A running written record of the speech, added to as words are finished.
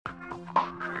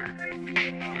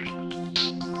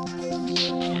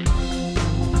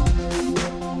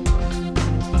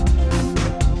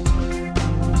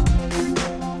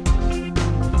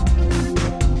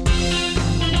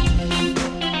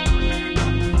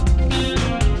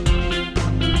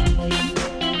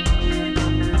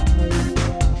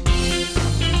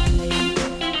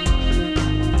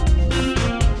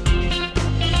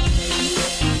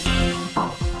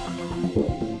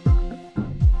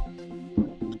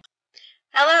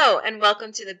Hello, and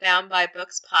welcome to the Bound by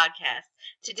Books podcast.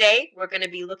 Today, we're going to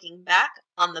be looking back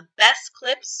on the best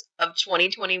clips of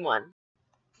 2021.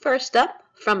 First up,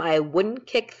 from I Wouldn't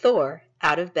Kick Thor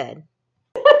Out of Bed.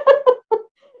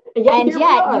 And yet,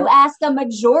 you ask the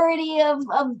majority of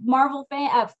Marvel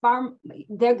fans,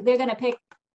 they're going to pick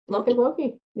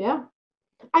Loki. Yeah.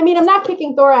 I mean, I'm not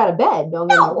kicking Thor out of bed. Don't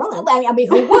get me wrong. I mean,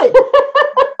 who would?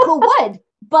 Who would?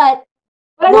 But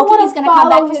I don't want to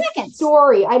follow his seconds.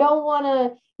 story. I don't want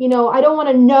to, I don't want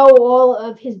to know all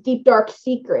of his deep, dark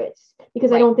secrets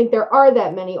because I don't think there are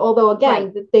that many. Although,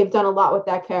 again, they've done a lot with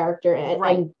that character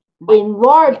and in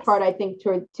large part, I think,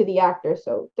 to the actor.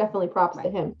 So definitely props to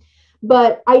him.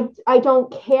 But I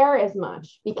don't care as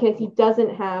much because he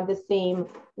doesn't have the same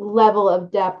level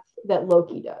of depth that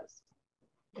Loki does.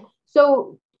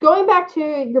 So going back to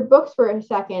your books for a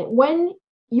second, when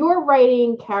you're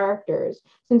writing characters,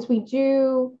 since we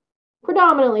do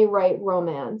predominantly write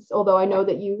romance, although I know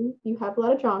that you have a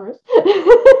lot of genres.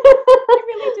 I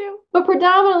really do. But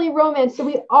predominantly romance. So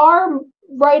we are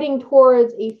writing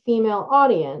towards a female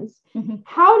audience. Mm-hmm.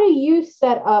 How do you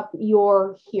set up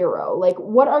your hero? Like,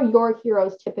 what are your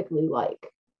heroes typically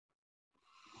like?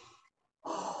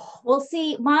 Well,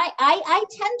 see, I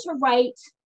tend to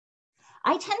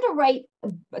write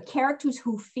characters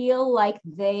who feel like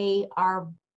they are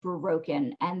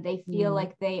broken and they feel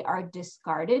like they are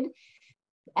discarded.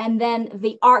 And then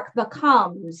the arc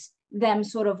becomes them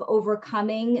sort of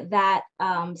overcoming that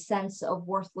sense of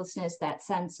worthlessness, that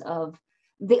sense of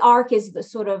the arc is the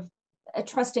sort of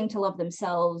trusting to love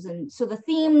themselves. And so the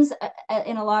themes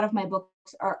in a lot of my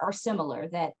books are similar,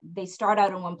 that they start out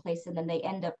in one place and then they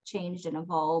end up changed and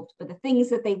evolved, but the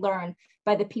things that they learn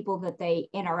by the people that they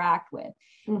interact with.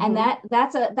 Mm-hmm. And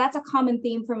that's a common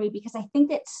theme for me because I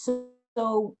think that's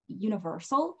so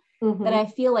universal that I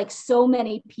feel like so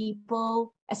many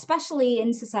people, especially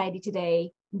in society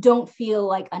today, don't feel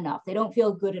like enough. They don't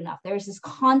feel good enough. There's this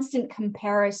constant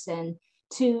comparison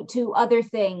to other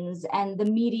things, and the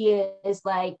media is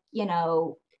like,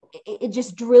 it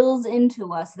just drills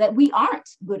into us that we aren't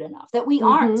good enough, that we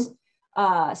aren't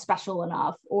special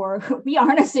enough, or we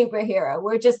aren't a superhero.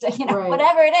 We're just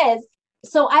whatever it is.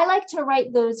 So I like to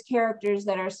write those characters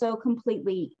that are so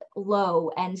completely low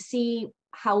and see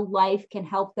how life can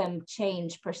help them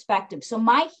change perspective. So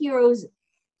my heroes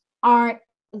aren't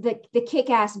the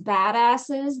kick-ass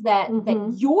badasses that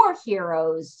your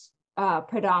heroes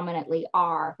predominantly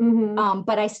are.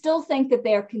 But I still think that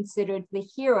they're considered the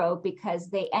hero because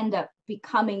they end up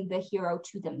becoming the hero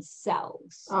to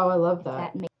themselves. Oh, I love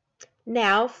that.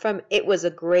 Now from It Was a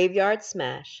Graveyard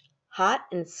Smash, Hot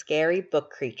and Scary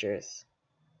Book Creatures.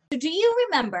 So do you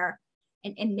remember,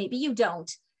 and maybe you don't,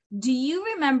 do you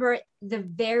remember the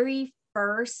very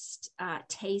first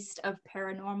taste of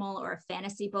paranormal or a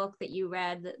fantasy book that you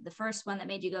read, the first one that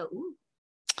made you go, ooh,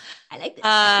 I like this?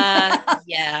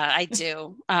 Yeah, I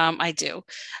do. I do.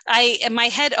 My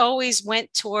head always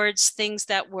went towards things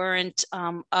that weren't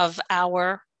of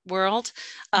our world.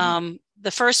 The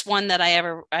first one that I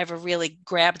ever really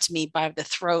grabbed me by the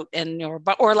throat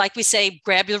or like we say,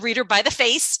 grab the reader by the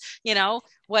face,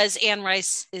 was Anne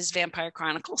Rice's Vampire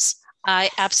Chronicles. I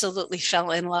absolutely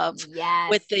fell in love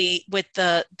with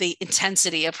the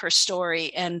intensity of her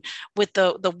story and with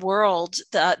the world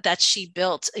that she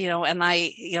built, and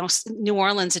New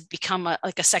Orleans had become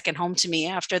like a second home to me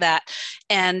after that.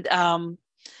 And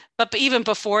but even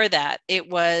before that, it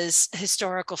was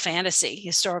historical fantasy,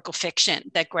 historical fiction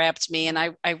that grabbed me. And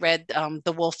I read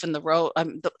The Wolf and the Rose,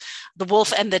 the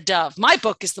Wolf and the Dove. My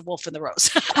book is The Wolf and the Rose,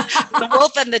 The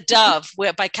Wolf and the Dove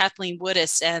by Kathleen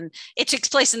Woodiss. And it takes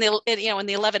place in the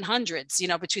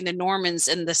 1100s, between the Normans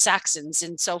and the Saxons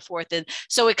and so forth. And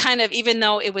so it kind of, even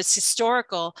though it was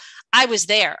historical, I was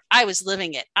there. I was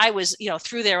living it. I was,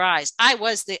 through their eyes. I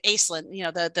was the Aislinn,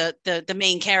 the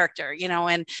main character,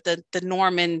 and the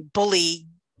Norman bully,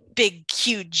 big,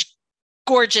 huge,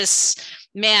 gorgeous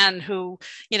man who,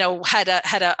 had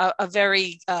a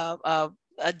very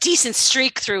a decent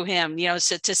streak through him,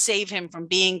 so to save him from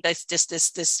being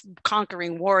this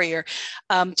conquering warrior,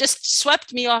 just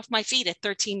swept me off my feet at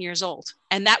 13 years old,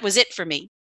 and that was it for me.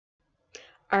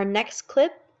 Our next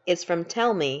clip is from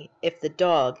Tell Me If the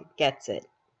Dog Gets It.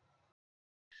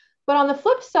 But on the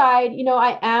flip side,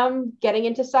 I am getting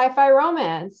into sci-fi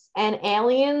romance, and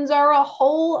aliens are a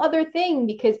whole other thing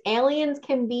because aliens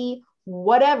can be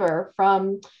whatever,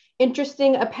 from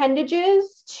interesting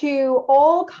appendages to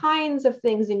all kinds of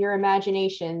things in your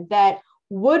imagination that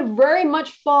would very much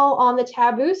fall on the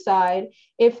taboo side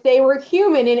if they were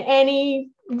human in any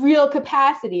real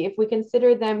capacity, if we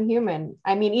consider them human.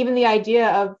 I mean, even the idea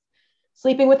of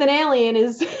sleeping with an alien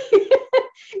is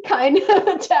kind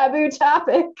of taboo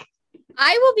topic.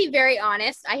 I will be very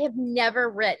honest. I have never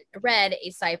read a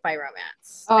sci-fi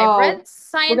romance. Oh, I've read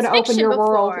science fiction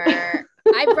before.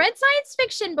 I've read science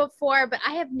fiction before, but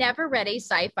I have never read a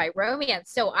sci-fi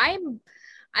romance. So I'm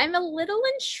a little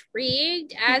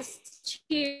intrigued as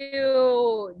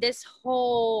to this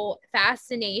whole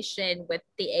fascination with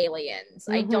the aliens.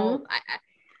 Mm-hmm.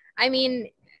 I mean,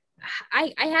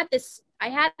 I had a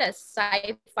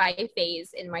sci-fi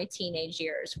phase in my teenage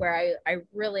years where I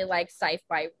really liked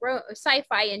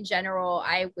sci-fi in general.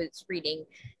 I was reading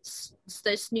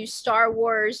this new Star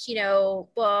Wars,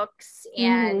 books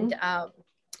and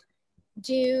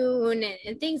Dune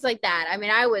and things like that. I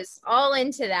mean, I was all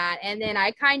into that. And then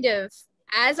I kind of,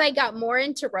 as I got more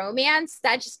into romance,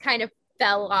 that just kind of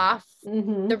fell off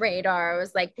the radar. I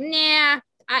was like, nah,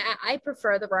 I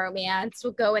prefer the romance.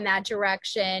 We'll go in that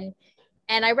direction.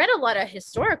 And I read a lot of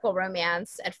historical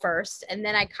romance at first, and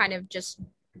then I kind of just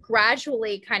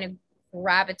gradually kind of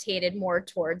gravitated more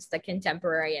towards the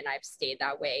contemporary, and I've stayed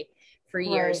that way for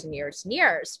years and years and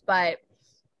years. But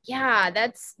yeah,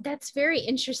 that's very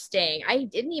interesting. I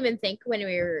didn't even think when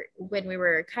we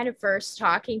were kind of first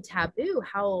talking taboo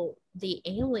how the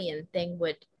alien thing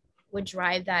would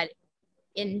drive that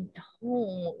in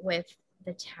home with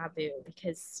the taboo,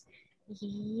 because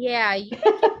yeah, you get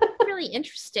really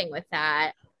interesting with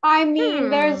that. I mean,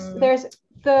 there's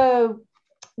the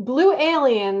Blue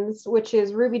Aliens, which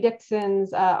is Ruby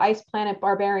Dixon's Ice Planet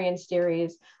Barbarian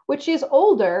series, which is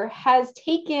older, has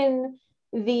taken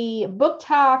the book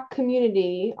talk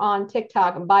community on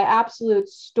TikTok by absolute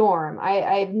storm.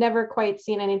 I've never quite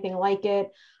seen anything like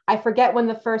it. I forget when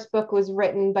the first book was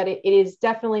written, but it is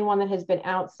definitely one that has been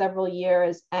out several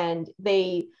years, and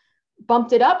they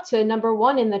bumped it up to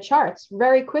 #1 in the charts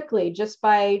very quickly just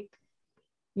by,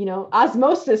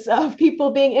 osmosis of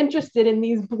people being interested in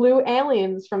these blue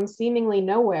aliens from seemingly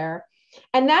nowhere.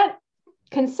 And that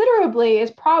considerably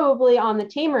is probably on the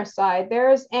tamer side.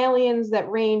 There's aliens that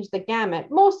range the gamut.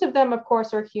 Most of them, of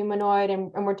course, are humanoid,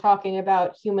 and we're talking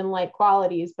about human-like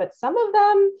qualities, but some of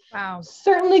them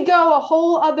certainly go a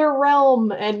whole other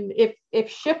realm. And if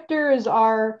shifters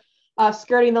are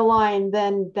skirting the line,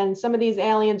 then some of these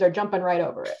aliens are jumping right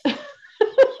over it.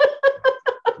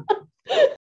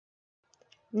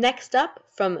 Next up,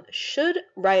 from Should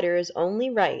Writers Only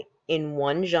Write in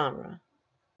One Genre?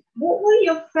 What were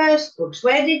your first books?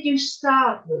 Where did you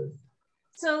start with?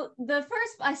 So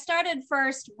I started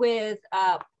first with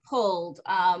Pulled.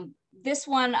 This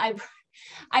one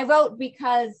I wrote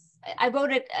because I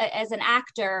wrote it as an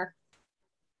actor.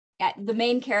 The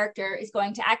main character is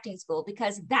going to acting school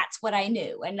because that's what I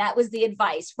knew. And that was the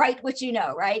advice, write what you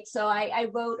know, right? So I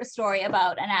wrote a story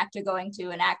about an actor going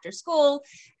to an actor school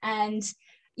and,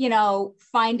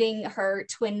 finding her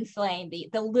twin flame,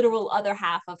 the literal other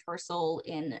half of her soul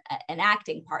in an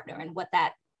acting partner, and what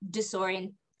that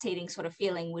disorientating sort of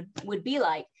feeling would be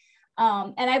like.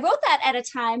 And I wrote that at a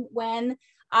time when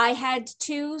I had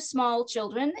 2 small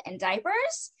children in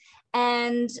diapers.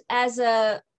 And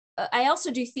I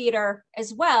also do theater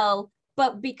as well,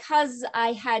 but because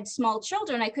I had small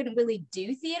children, I couldn't really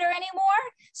do theater anymore.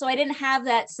 So I didn't have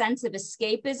that sense of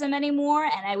escapism anymore.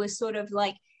 And I was sort of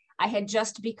like, I had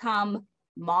just become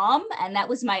mom, and that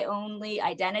was my only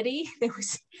identity.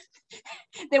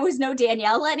 There was no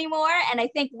Danielle anymore. And I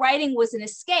think writing was an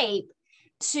escape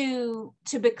to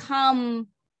become,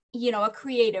 a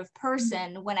creative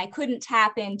person. When I couldn't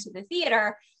tap into the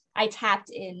theater, I tapped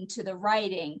into the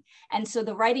writing. And so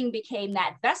the writing became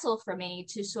that vessel for me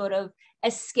to sort of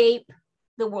escape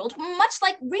the world, much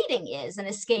like reading is an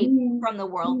escape from the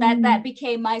world. That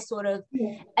became my sort of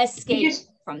escape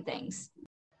from things.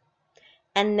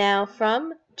 And now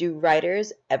from Do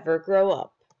Writers Ever Grow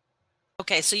Up?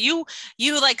 Okay, so you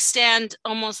like stand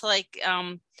almost like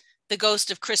the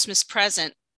ghost of Christmas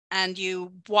Present, and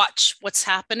you watch what's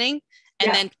happening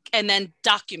and then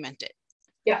document it.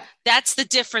 Yeah, that's the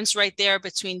difference right there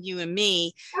between you and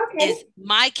me. Okay. Is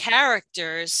my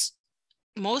characters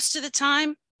most of the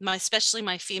time, especially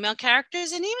my female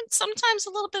characters, and even sometimes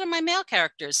a little bit of my male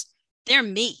characters, they're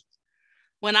me.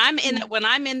 When I'm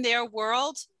in their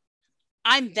world,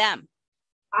 I'm them.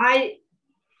 I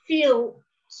feel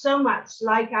so much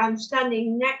like I'm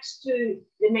standing next to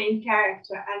the main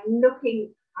character and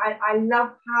looking. I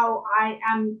love how I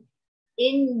am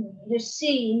in the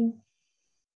scene,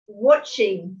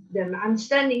 watching them. I'm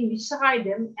standing beside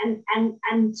them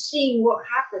and seeing what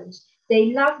happens.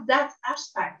 They love that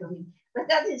aspect of me. But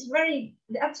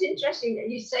that's interesting that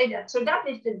you say that. So that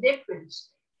is the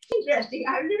difference. Interesting.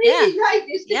 I really like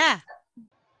this. Yeah.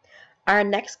 Our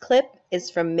next clip is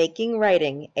from Making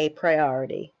Writing a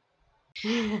Priority.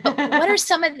 What are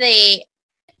some of the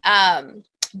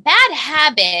bad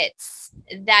habits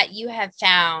that you have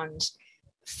found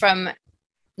from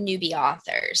newbie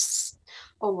authors.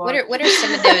 Oh, Lord. What are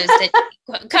some of those that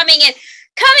coming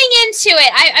into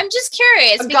it? I'm just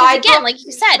curious because again, like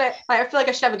you said, I feel like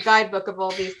I should have a guidebook of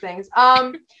all these things.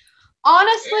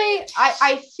 Honestly,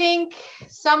 I think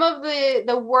some of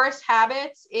the worst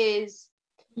habits is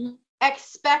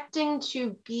expecting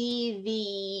to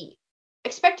be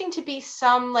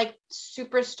some like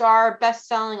superstar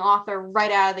best-selling author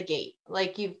right out of the gate.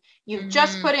 Like you've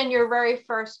just put in your very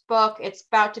first book, it's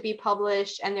about to be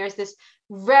published, and there's this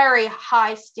very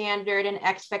high standard and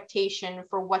expectation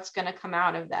for what's going to come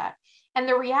out of that. And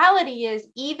the reality is,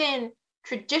 even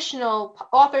traditional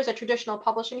authors at traditional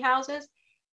publishing houses,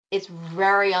 it's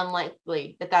very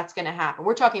unlikely that that's going to happen.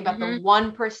 We're talking about the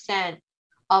 1%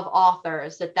 of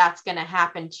authors that's going to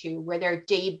happen to, where their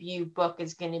debut book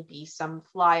is going to be some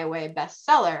flyaway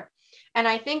bestseller. And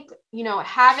I think,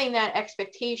 having that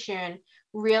expectation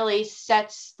really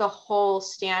sets the whole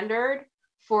standard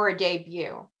for a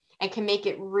debut and can make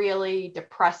it really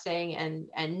depressing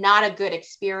and not a good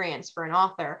experience for an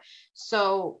author.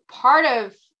 So part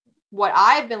of what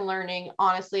I've been learning,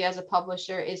 honestly, as a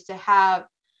publisher, is to have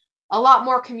a lot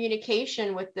more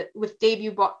communication with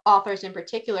debut authors in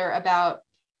particular about,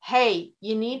 hey,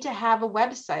 you need to have a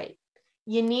website.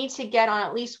 You need to get on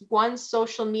at least one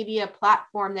social media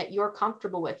platform that you're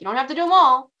comfortable with. You don't have to do them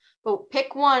all, but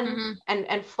pick one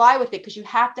and fly with it, because you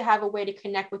have to have a way to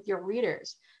connect with your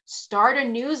readers. Start a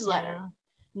newsletter.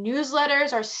 Yeah.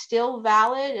 Newsletters are still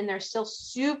valid, and they're still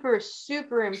super,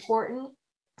 super important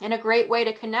and a great way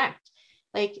to connect.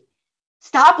 Like,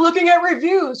 stop looking at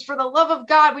reviews. For the love of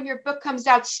God, when your book comes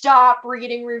out, stop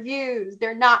reading reviews.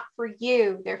 They're not for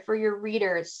you. They're for your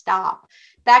readers. Stop.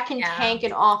 That can tank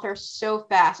an author so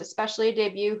fast, especially a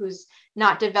debut who's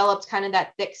not developed kind of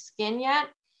that thick skin yet.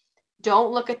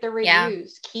 Don't look at the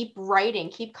reviews. Keep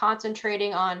writing. Keep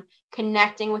concentrating on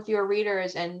connecting with your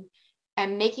readers and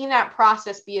making that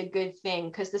process be a good thing.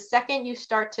 Because the second you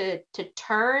start to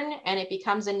turn and it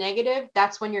becomes a negative,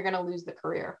 that's when you're going to lose the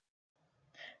career.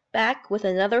 Back with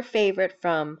another favorite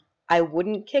from I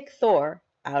Wouldn't Kick Thor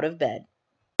Out of Bed.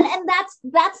 And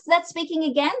that's speaking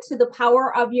again to the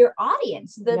power of your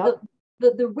audience. The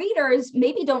readers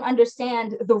maybe don't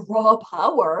understand the raw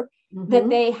power that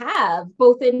they have,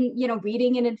 both in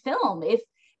reading and in film.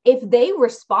 If they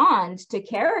respond to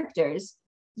characters,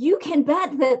 you can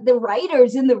bet that the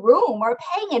writers in the room are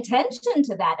paying attention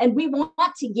to that, and we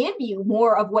want to give you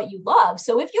more of what you love.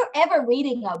 So if you're ever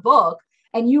reading a book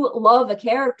and you love a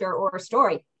character or a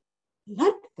story,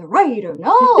 let the writer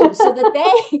know so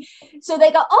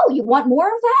they go, oh, you want more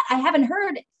of that? I haven't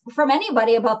heard from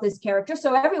anybody about this character,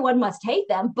 so everyone must hate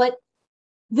them. But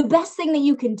the best thing that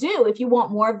you can do if you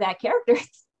want more of that character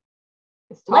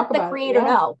is let the creator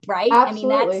know, right?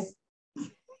 Absolutely.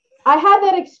 I had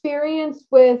that experience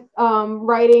with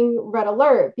writing Red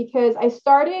Alert, because I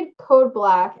started Code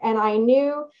Black and I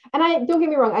knew, and don't get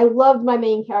me wrong, I loved my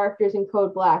main characters in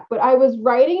Code Black, but I was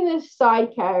writing this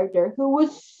side character who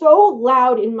was so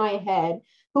loud in my head,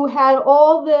 who had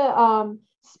all the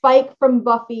Spike from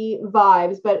Buffy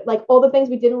vibes, but like all the things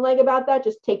we didn't like about that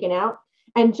just taken out,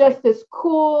 and just this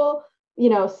cool,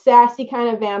 sassy kind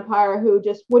of vampire who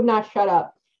just would not shut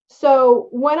up. So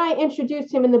when I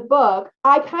introduced him in the book,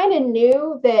 I kind of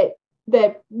knew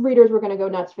that readers were going to go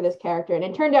nuts for this character, and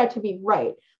it turned out to be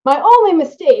right. My only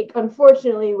mistake,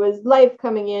 unfortunately, was life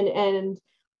coming in and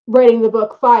writing the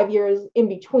book 5 years in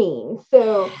between.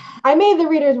 So I made the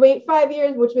readers wait 5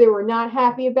 years, which they were not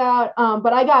happy about.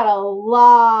 But I got a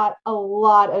lot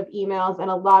of emails and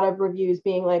a lot of reviews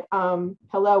being like,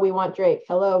 hello, we want Drake.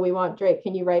 Hello, we want Drake.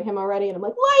 Can you write him already? And I'm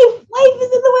like, life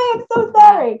is in the way. I'm so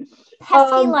sorry.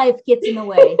 Pesky life gets in the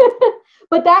way.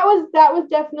 But that was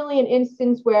definitely an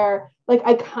instance where, like,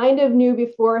 I kind of knew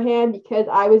beforehand, because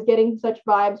I was getting such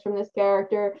vibes from this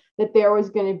character, that there was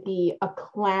going to be a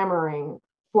clamoring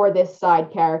for this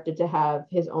side character to have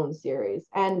his own series.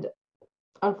 And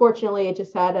unfortunately, it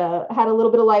just had a little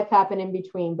bit of life happen in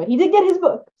between, but he did get his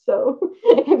book. So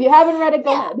if you haven't read it,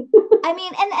 go ahead. I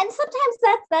mean, and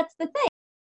sometimes that's the thing.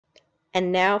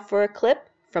 And now for a clip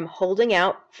from Holding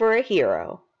Out for a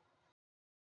Hero.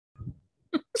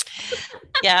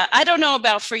 Yeah, I don't know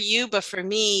about for you, but for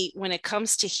me, when it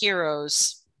comes to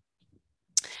heroes,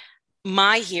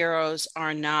 my heroes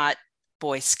are not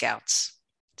Boy Scouts.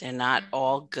 They're not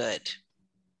all good.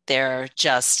 They're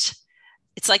just,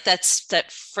 it's like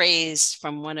that phrase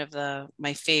from one of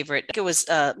my favorite, it was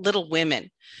Little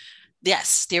Women,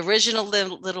 Yes, the original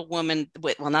Little Woman,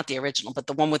 well, not the original, but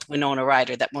the one with Winona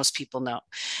Ryder that most people know,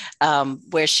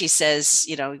 where she says,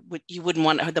 you know, you wouldn't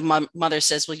want her. The mother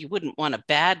says, well, you wouldn't want a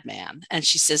bad man. And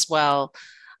she says, well,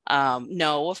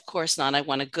 no, of course not. I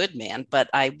want a good man, but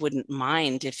I wouldn't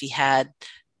mind if he had,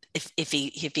 if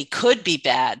he could be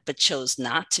bad, but chose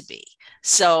not to be.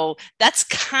 So that's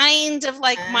kind of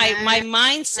like my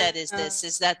mindset is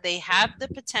that they have the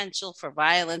potential for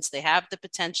violence. They have the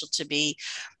potential to be,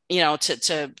 you know,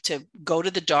 to go to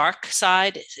the dark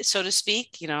side, so to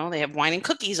speak. You know, they have wine and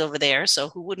cookies over there, so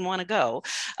who wouldn't want to go?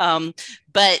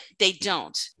 But they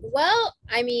don't. Well,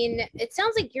 I mean, it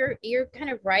sounds like you're kind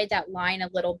of ride that line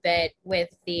a little bit with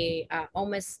the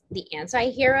almost the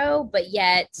anti-hero, but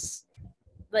yet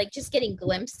like just getting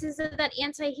glimpses of that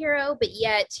anti-hero, but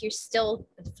yet you're still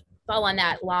fall on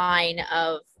that line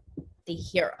of the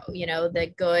hero, you know, the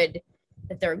good,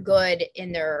 that they're good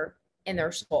in their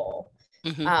soul.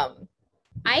 Mm-hmm.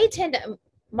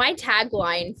 My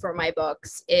tagline for my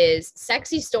books is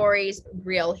sexy stories,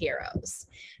 real heroes.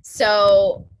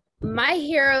 So my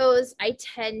heroes, I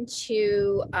tend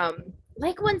to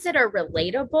like ones that are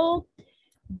relatable,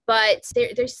 but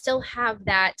they still have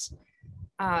that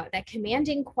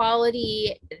commanding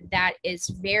quality that is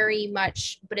very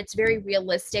much, but it's very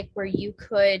realistic, where you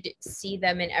could see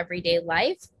them in everyday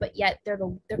life, but yet they're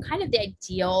kind of the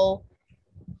ideal,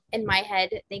 in my head,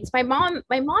 things. My mom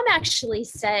actually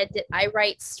said that I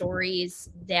write stories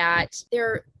that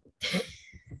they're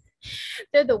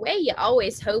the way you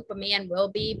always hope a man will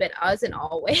be, but isn't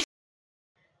always.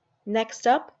 Next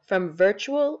up, from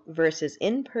virtual versus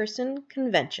in-person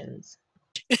conventions.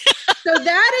 So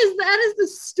that is the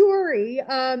story.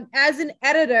 As an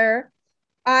editor,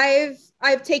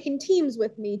 I've taken teams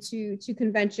with me to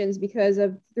conventions because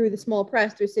of through the small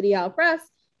press, through City Owl Press.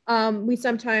 We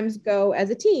sometimes go as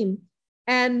a team,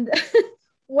 and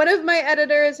one of my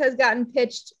editors has gotten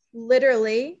pitched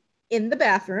literally in the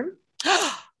bathroom.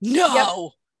 No,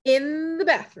 yep, in the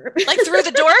bathroom, like through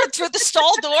the door, through the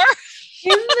stall door.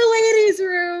 In the ladies'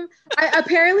 room.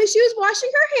 Apparently she was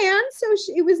washing her hands,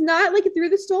 so it was not like through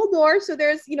the stall door. So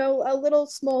there's, you know, a little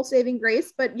small saving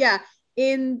grace. But yeah,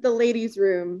 in the ladies'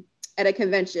 room at a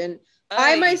convention.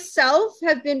 I myself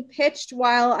have been pitched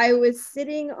while I was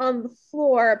sitting on the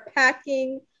floor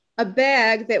packing a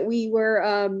bag that we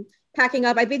were packing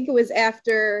up. I think it was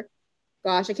after,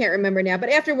 gosh, I can't remember now, but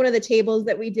after one of the tables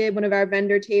that we did, one of our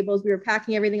vendor tables, we were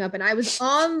packing everything up, and I was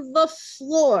on the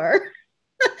floor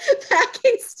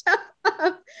packing stuff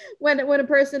up when a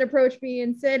person approached me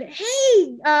and said,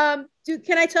 hey,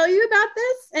 can I tell you about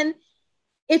this? And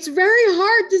it's very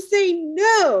hard to say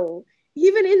no.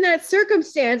 Even in that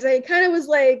circumstance, I kind of was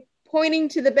like pointing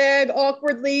to the bag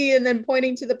awkwardly and then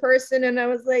pointing to the person. And I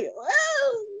was like,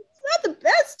 well, it's not the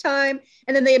best time.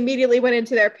 And then they immediately went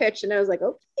into their pitch. And I was like,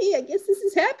 okay, I guess this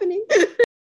is happening.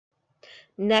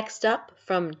 Next up,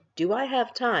 from Do I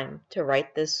Have Time to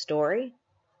Write This Story?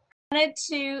 I wanted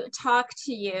to talk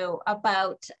to you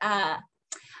about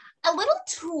a little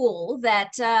tool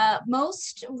that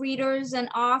most readers and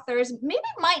authors maybe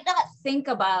might not think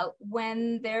about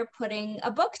when they're putting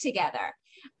a book together.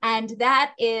 And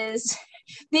that is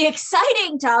the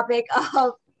exciting topic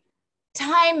of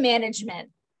time management.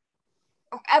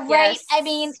 Right? Yes. I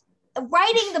mean,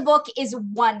 writing the book is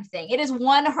one thing. It is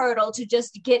one hurdle to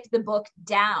just get the book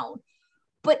down.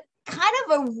 But kind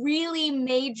of a really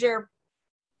major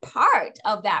part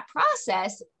of that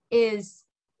process is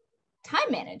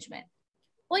time management.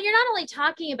 Well, you're not only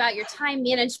talking about your time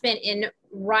management in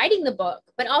writing the book,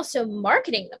 but also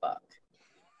marketing the book,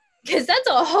 because that's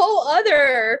a whole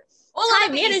other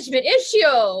time management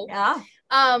issue. Yeah.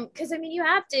 Because I mean, you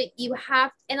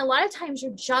have, and a lot of times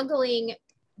you're juggling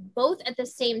both at the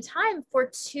same time for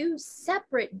two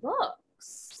separate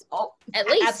books. Oh, at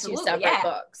least absolutely, two separate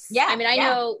books. Yeah. I mean, I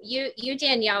know you,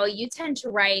 Danielle, you tend to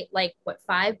write like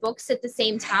 5 books at the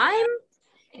same time.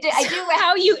 I do.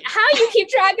 How you keep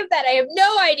track of that? I have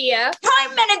no idea.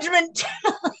 Time management.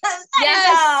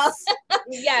 Yes.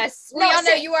 Yes. We all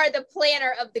know you are the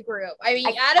planner of the group. I mean,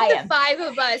 out of the 5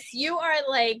 of us, you are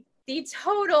like the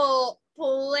total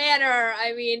planner.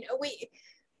 I mean,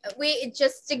 we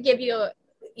just to give you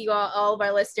all of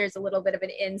our listeners a little bit of an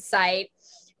insight.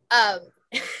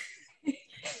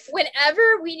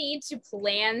 Whenever we need to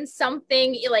plan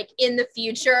something like in the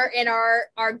future in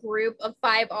our group of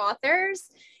 5 authors,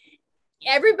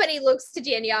 everybody looks to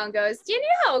Danielle and goes,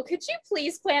 Danielle, could you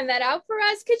please plan that out for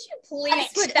us? Could you please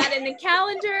put that in the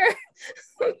calendar?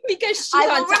 Because she's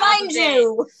on top of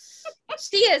it.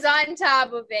 She is on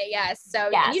top of it. Yes. So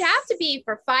you'd have to be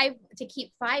to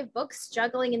keep 5 books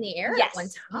juggling in the air at one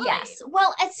time. Yes.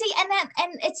 Well, and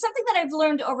it's something that I've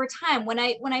learned over time. When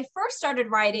I first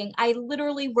started writing, I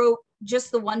literally wrote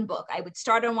just the one book. I would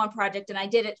start on one project and I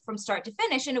did it from start to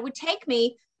finish. And it would take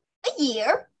me a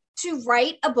year to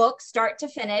write a book start to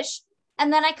finish.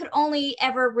 And then I could only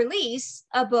ever release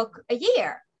a book a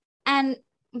year. And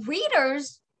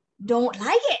readers don't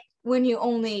like it when you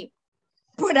only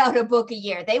put out a book a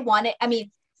year. They want it. I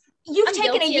mean, you've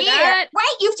taken a year,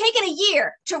 right? You've taken a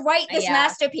year to write this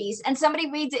masterpiece and somebody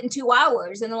reads it in 2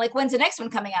 hours and they're like, when's the next one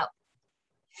coming out?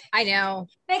 I know.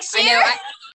 Next year?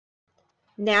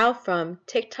 Now from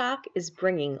TikTok is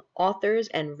bringing authors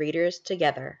and readers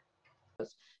together.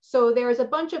 So there's a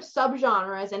bunch of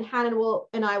subgenres, and Hannah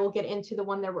and I will get into the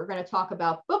one that we're going to talk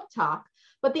about, BookTok.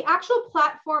 But the actual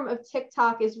platform of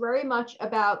TikTok is very much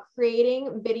about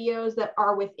creating videos that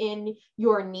are within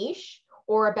your niche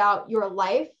or about your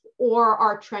life or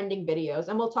are trending videos.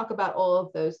 And we'll talk about all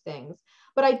of those things.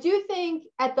 But I do think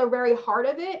at the very heart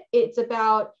of it, it's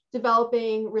about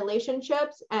developing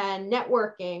relationships and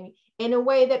networking in a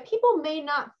way that people may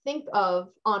not think of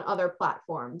on other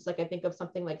platforms. Like I think of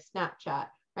something like Snapchat,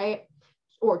 right?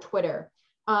 Or Twitter.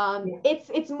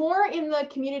 It's more in the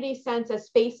community sense as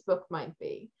Facebook might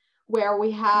be, where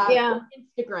we have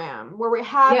Instagram, where we're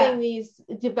having these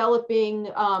developing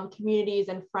communities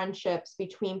and friendships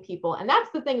between people. And that's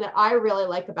the thing that I really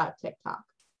like about TikTok.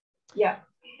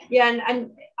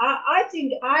 And I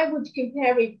think I would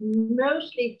compare it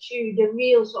mostly to the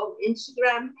reels of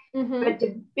Instagram. But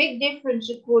the big difference,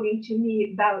 according to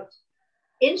me, about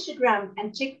Instagram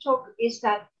and TikTok is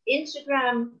that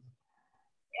Instagram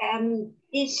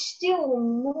is still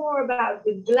more about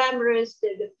the glamorous,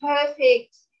 the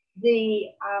perfect, the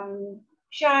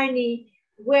shiny,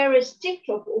 whereas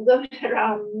TikTok, although there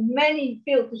are many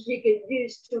filters you can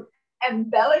use to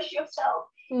embellish yourself,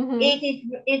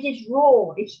 it is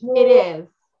raw. It's more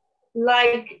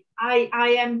like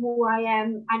I am who I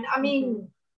am. And I mean,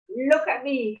 look at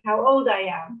me, how old I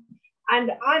am.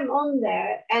 And I'm on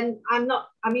there and I'm not,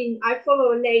 I mean, I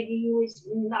follow a lady who is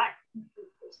like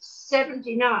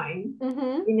 79,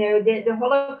 you know, the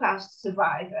Holocaust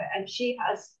survivor, and she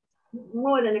has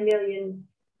more than 1 million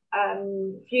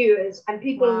viewers and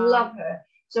people love her.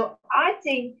 So I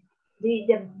think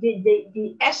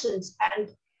the essence and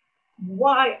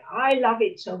why I love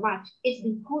it so much is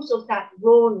because of that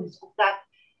rawness, of that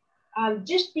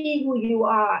just be who you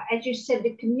are. As you said,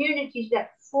 the communities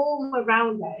that form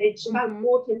around that, it's about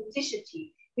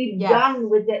authenticity. We've done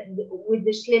with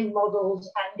the slim models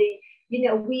and the, you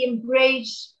know, we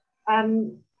embrace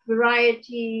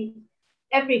variety,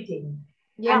 everything.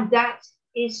 And that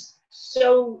is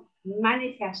so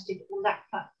manifested on that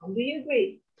platform. Do you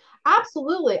agree?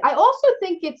 Absolutely. I also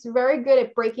think it's very good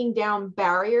at breaking down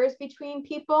barriers between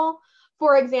people.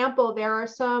 For example, there are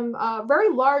some very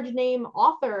large name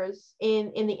authors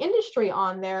in the industry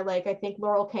on there, like I think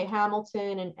Laurel K.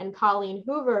 Hamilton and Colleen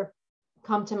Hoover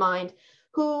come to mind,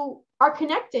 who are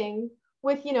connecting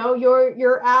with, you know,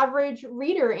 your average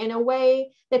reader in a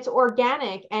way that's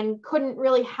organic and couldn't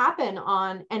really happen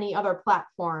on any other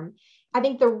platform. I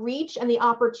think the reach and the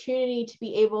opportunity to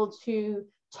be able to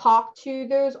talk to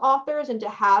those authors and to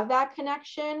have that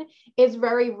connection is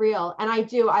very real. And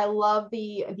I love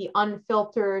the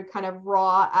unfiltered kind of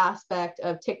raw aspect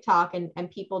of TikTok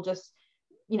and people just,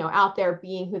 you know, out there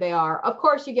being who they are. Of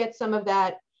course, you get some of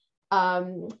that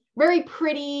very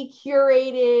pretty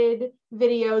curated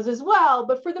videos as well.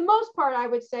 But for the most part, I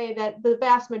would say that the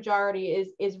vast majority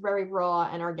is very raw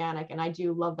and organic. And I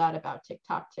do love that about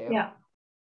TikTok too. Yeah.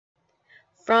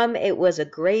 From It Was a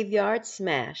Graveyard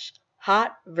Smash,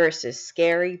 Hot versus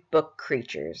Scary Book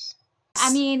Creatures.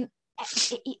 I mean,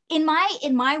 in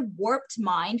my warped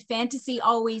mind, fantasy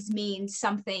always means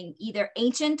something either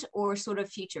ancient or sort of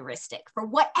futuristic. For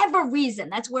whatever reason,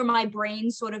 that's where my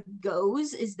brain sort of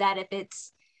goes, is that if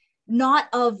it's not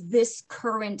of this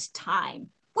current time,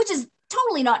 which is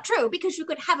totally not true, because you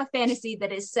could have a fantasy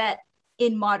that is set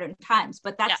in modern times,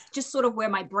 but that's just sort of where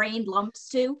my brain lumps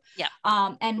to.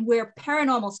 And where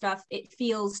paranormal stuff, it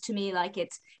feels to me like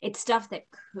it's stuff that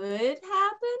could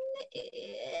happen.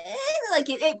 Like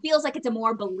it feels like it's a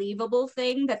more believable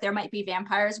thing that there might be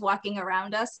vampires walking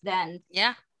around us than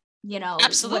you know,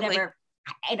 absolutely. Whatever.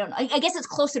 I don't know. I guess it's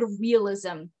closer to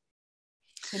realism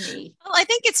to me. Well, I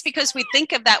think it's because we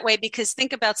think of that way, because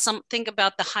think about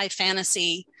the high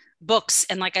fantasy books,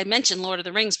 and like I mentioned, Lord of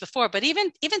the Rings before, but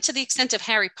even to the extent of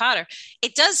Harry Potter,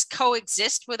 it does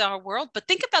coexist with our world. But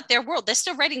think about their world; they're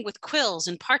still writing with quills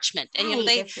and parchment, and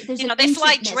they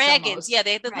fly dragons. Almost. Yeah,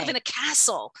 they live in a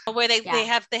castle where they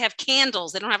have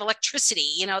candles. They don't have electricity,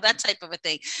 that type of a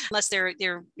thing, unless they're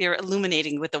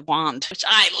illuminating with a wand, which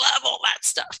I love all that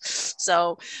stuff.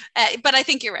 So, but I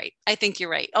think you're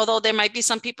right. Although there might be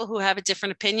some people who have a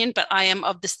different opinion, but I am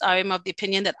of the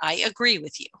opinion that I agree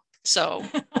with you. So,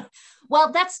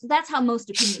 well, that's how most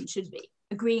opinions should be,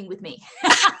 agreeing with me.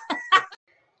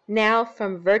 Now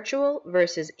from virtual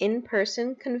versus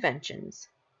in-person conventions.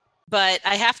 But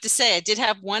I have to say, I did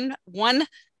have one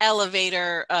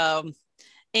elevator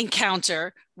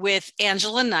encounter with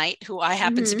Angela Knight, who I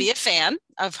happen to be a fan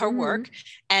of her work,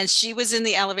 and she was in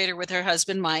the elevator with her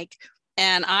husband Mike.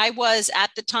 And I was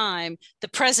at the time the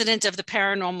president of the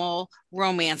Paranormal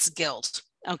Romance Guild.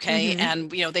 Okay. And,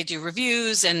 they do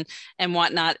reviews and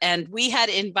whatnot. And we had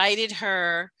invited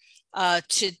her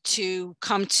to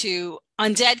come to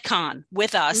Undead Con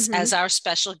with us as our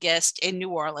special guest in New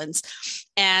Orleans.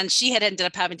 And she had ended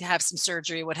up having to have some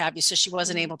surgery, what have you. So she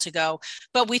wasn't able to go,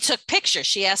 but we took pictures.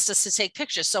 She asked us to take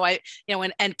pictures. So I,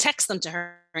 and text them to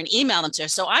her and email them to her.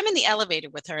 So I'm in the elevator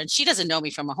with her and she doesn't know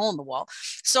me from a hole in the wall.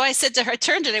 So I said to her, I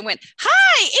turned and I went,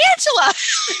 "Hi, Angela."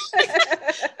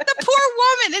 The poor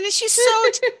woman. And she's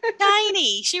so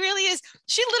tiny. She really is.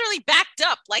 She literally backed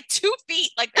up like 2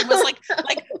 feet, like it was like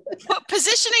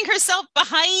positioning herself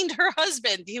behind her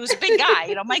husband. He was a big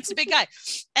guy, Mike's a big guy.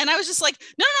 And I was just like,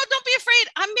 no, don't be afraid.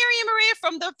 I'm Miriam Maria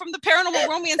from the Paranormal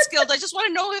Romance Guild. I just want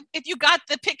to know if you got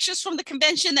the pictures from the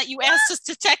convention that you asked us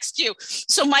to text you.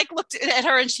 So Mike looked at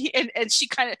her and she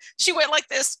went like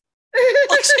this.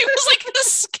 Like she was like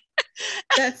this.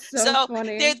 That's so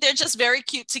funny. They're just very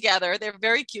cute together. They're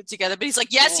very cute together. But he's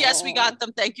like, yes, we got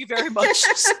them. Thank you very much.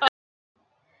 So.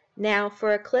 Now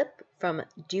for a clip from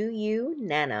Do You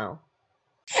Nano.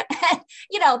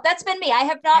 That's been me. I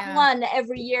have not won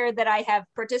every year that I have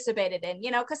participated in,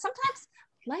 because sometimes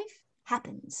life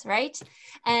happens, right?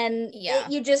 And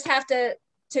you just have to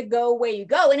go where you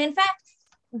go. And in fact,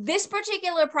 this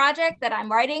particular project that I'm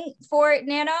writing for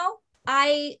Nano,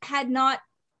 I had not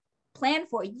planned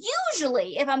for.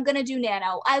 Usually, if I'm going to do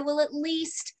Nano, I will at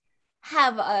least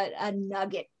have a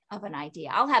nugget of an idea.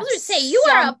 I'll have to say you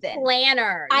something. Are a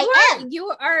planner.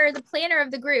 You are the planner of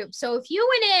the group. So if you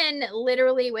went in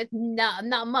literally with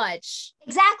not much.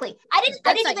 Exactly. I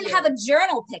didn't even have a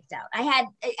journal picked out. I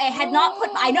had not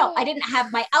put I didn't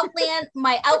have my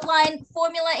outline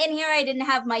formula in here. I didn't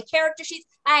have my character sheets.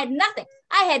 I had nothing.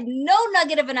 I had no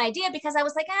nugget of an idea because I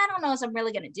was like, I don't know if I'm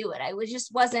really going to do it. I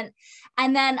wasn't.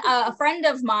 And then a friend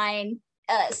of mine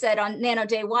said on Nano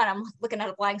Day 1, I'm looking at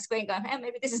a blank screen going,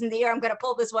 maybe this isn't the year I'm going to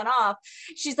pull this one off.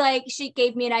 She's like, she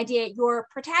gave me an idea. Your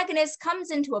protagonist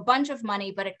comes into a bunch of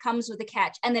money, but it comes with a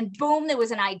catch. And then boom, there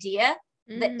was an idea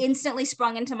that instantly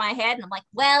sprung into my head. And I'm like,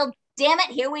 well, damn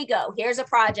it, here we go. Here's a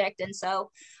project. And so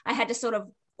I had to sort of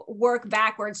work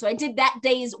backwards. So I did that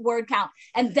day's word count.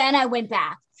 And then I went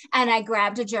back and I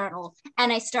grabbed a journal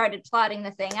and I started plotting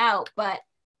the thing out. But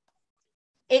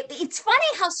it's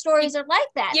funny how stories are like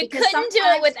that. You couldn't do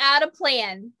it without a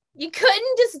plan. You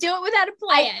couldn't just do it without a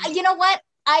plan. You know what?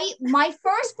 My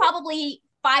first probably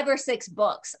 5 or 6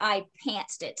 books, I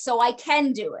pantsed it. So I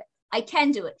can do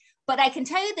it. But I can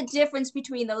tell you the difference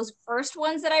between those first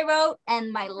ones that I wrote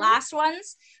and my last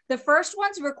ones. The first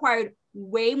ones required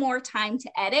way more time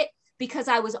to edit because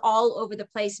I was all over the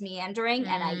place meandering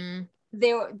and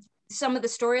some of the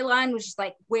storyline was just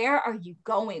like, where are you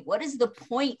going? What is the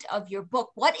point of your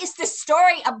book? What is the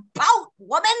story about,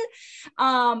 woman?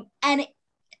 And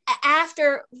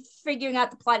after figuring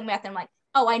out the plotting method, I'm like,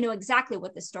 oh, I know exactly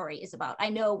what the story is about. I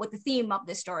know what the theme of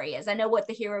the story is. I know what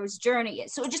the hero's journey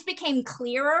is. So it just became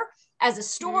clearer as a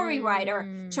story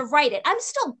writer to write it. I'm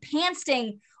still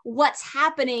pantsing what's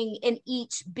happening in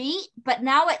each beat, but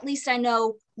now at least I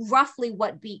know roughly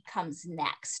what beat comes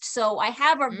next. So I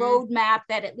have a roadmap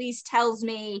that at least tells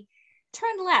me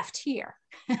turn left here.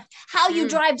 How you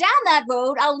drive down that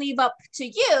road, I'll leave up to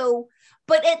you,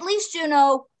 but at least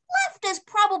left is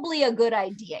probably a good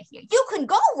idea here. You can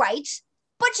go right,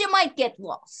 but you might get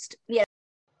lost. Yeah.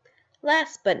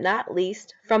 Last but not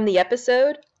least, from the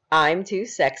episode, I'm Too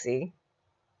Sexy.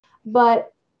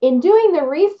 But in doing the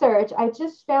research, I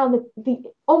just found that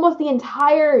almost the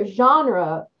entire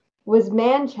genre was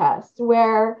man-chest,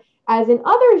 whereas in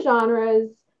other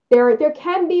genres, there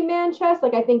can be man-chest,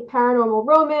 like I think paranormal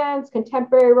romance,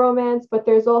 contemporary romance, but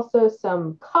there's also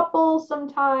some couples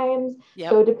sometimes.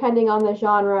 Yep. So depending on the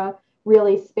genre,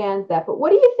 really spans that. But what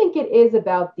do you think it is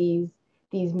about these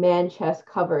man-chest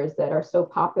covers that are so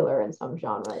popular in some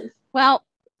genres? Well,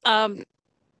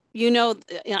 You know,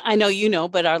 I know you know,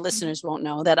 but our listeners won't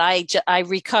know that I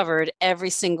recovered every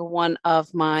single one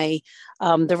of my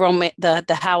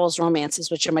the Howells romances,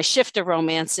 which are my shifter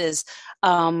romances.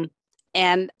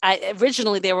 And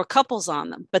originally there were couples on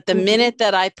them, but the minute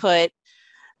that I put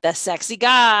the sexy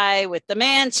guy with the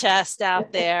man chest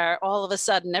out there, all of a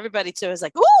sudden everybody too was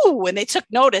like, ooh, and they took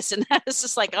notice. And it's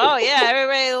just like, oh yeah,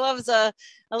 everybody loves a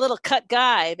little cut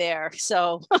guy there.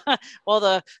 So all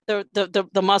the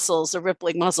muscles, the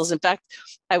rippling muscles. In fact,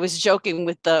 I was joking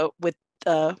with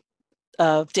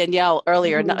Danielle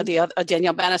earlier,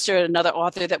 Danielle Bannister, another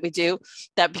author that we do,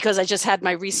 that because I just had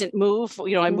my recent move,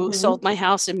 I moved, sold my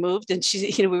house and moved, and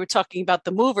she, we were talking about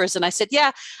the movers, and I said,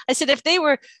 if they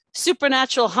were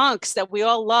supernatural hunks that we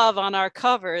all love on our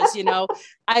covers,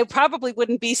 I probably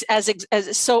wouldn't be as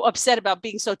so upset about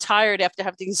being so tired after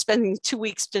spending 2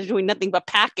 weeks doing nothing but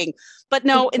packing. But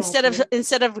no, exactly.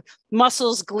 instead of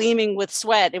muscles gleaming with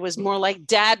sweat, it was more like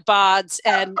dad bods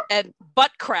and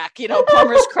butt crack,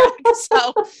 plumber's crack.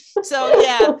 So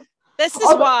yeah, this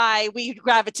is why we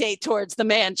gravitate towards the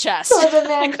man chest. Towards the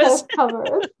man chest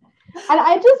covers. And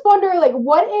I just wonder,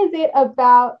 what is it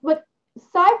about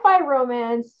sci-fi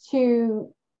romance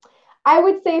I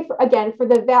would say for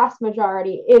the vast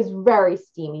majority is very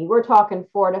steamy. We're talking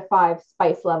 4 to 5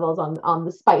 spice levels on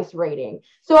the spice rating.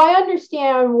 So I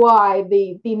understand why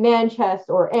the man chest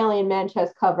or alien man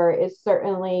chest cover is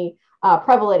certainly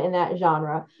prevalent in that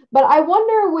genre. But I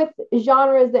wonder with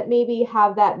genres that maybe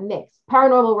have that mix.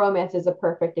 Paranormal romance is a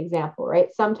perfect example,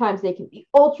 right? Sometimes they can be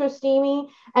ultra steamy,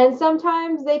 and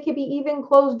sometimes they could be even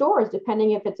closed doors,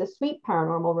 depending if it's a sweet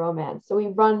paranormal romance. So we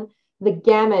run the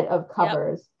gamut of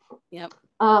covers. Yep.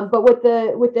 But with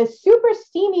the super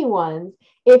steamy ones,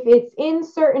 if it's in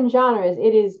certain genres,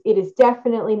 it is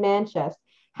definitely man chest.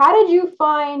 How did you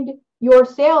find your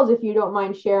sales, if you don't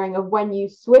mind sharing, of when you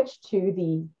switched to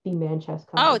the man chest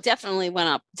cover? Oh, definitely went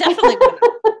up. Definitely went up.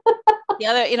 The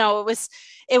other,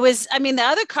 it was, I mean, the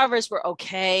other covers were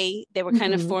okay. They were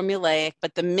kind of formulaic,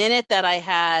 but the minute that I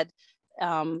had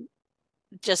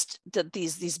just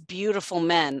these beautiful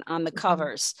men on the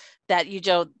covers that,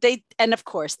 and of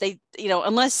course they,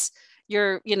 unless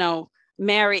you're,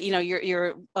 married,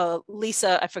 you're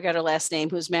Lisa, I forgot her last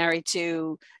name, who's married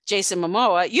to Jason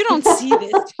Momoa, you don't see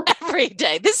this every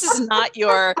day. This is not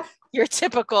your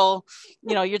typical,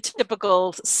 your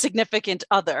typical significant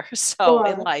other. So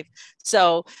in life.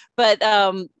 So, but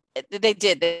they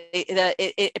did.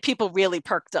 People really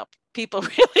perked up. People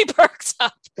really perked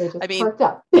up. Perked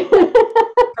up.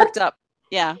 Perked up.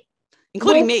 Yeah,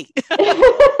 including me.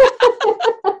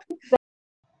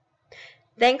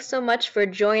 Thanks so much for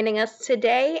joining us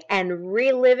today and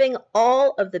reliving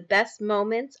all of the best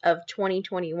moments of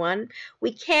 2021.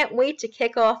 We can't wait to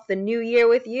kick off the new year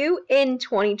with you in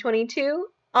 2022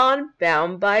 on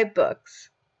Bound by Books.